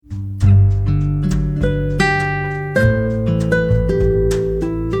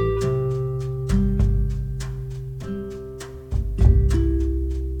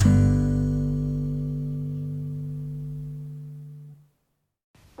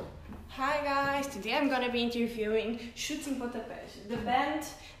Hi guys, today I'm gonna be interviewing Xutos in Pontapés, the band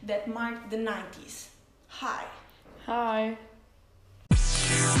that marked the 90s. Hi. Hi.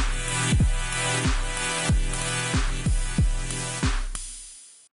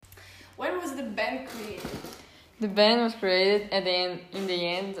 When was the band created? The band was created in the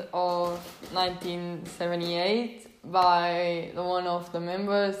end of 1978 by one of the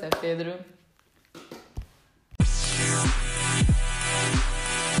members, Pedro.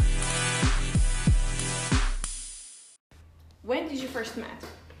 When did you first meet?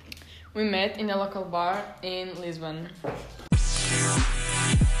 We met in a local bar in Lisbon.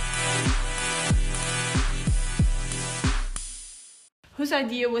 Whose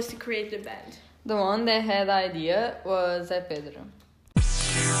idea was to create the band? The one that had the idea was Pedro.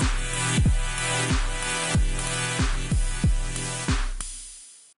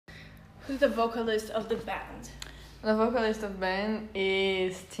 Who's the vocalist of the band? The vocalist of the band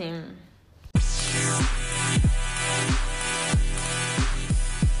is Tim.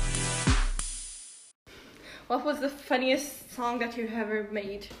 What was the funniest song that you've ever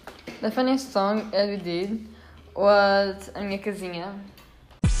made? The funniest song that we did was A Minha Casinha.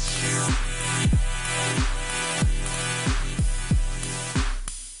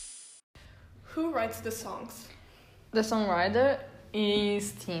 Who writes the songs? The songwriter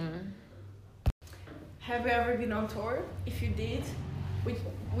is Tim. Have you ever been on tour? If you did,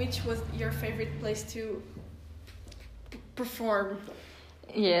 which was your favorite place to perform?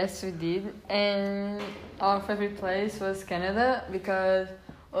 Yes, we did, and our favorite place was Canada because it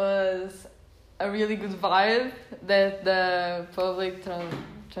was a really good vibe that the public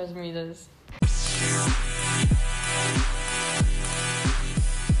transmitted.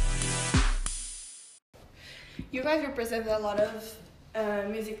 You guys represent a lot of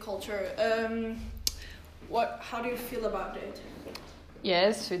music culture. How do you feel about it?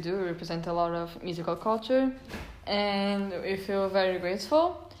 Yes, we do represent a lot of musical culture, and we feel very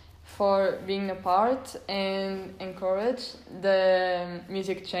grateful for being a part and encourage the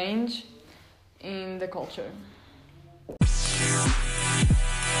music change in the culture.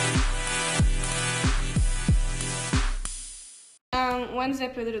 When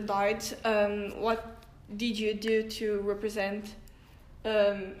Zé Pedro died, what did you do to represent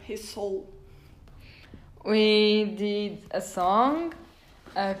his soul? We did a song,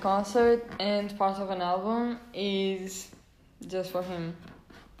 a concert, and part of an album is just for him.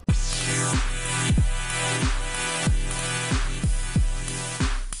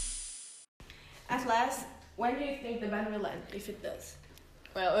 At last, when do you think the band will end, if it does?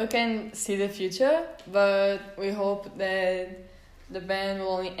 Well, we can see the future, but we hope that the band will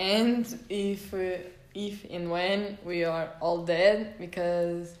only end if and when we are all dead,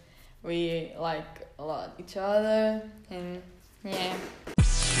 because we like a lot each other, and yeah.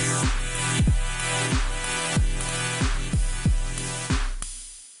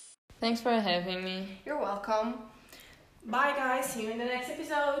 Thanks for having me. You're welcome. Bye guys, see you in the next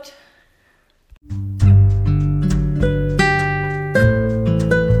episode.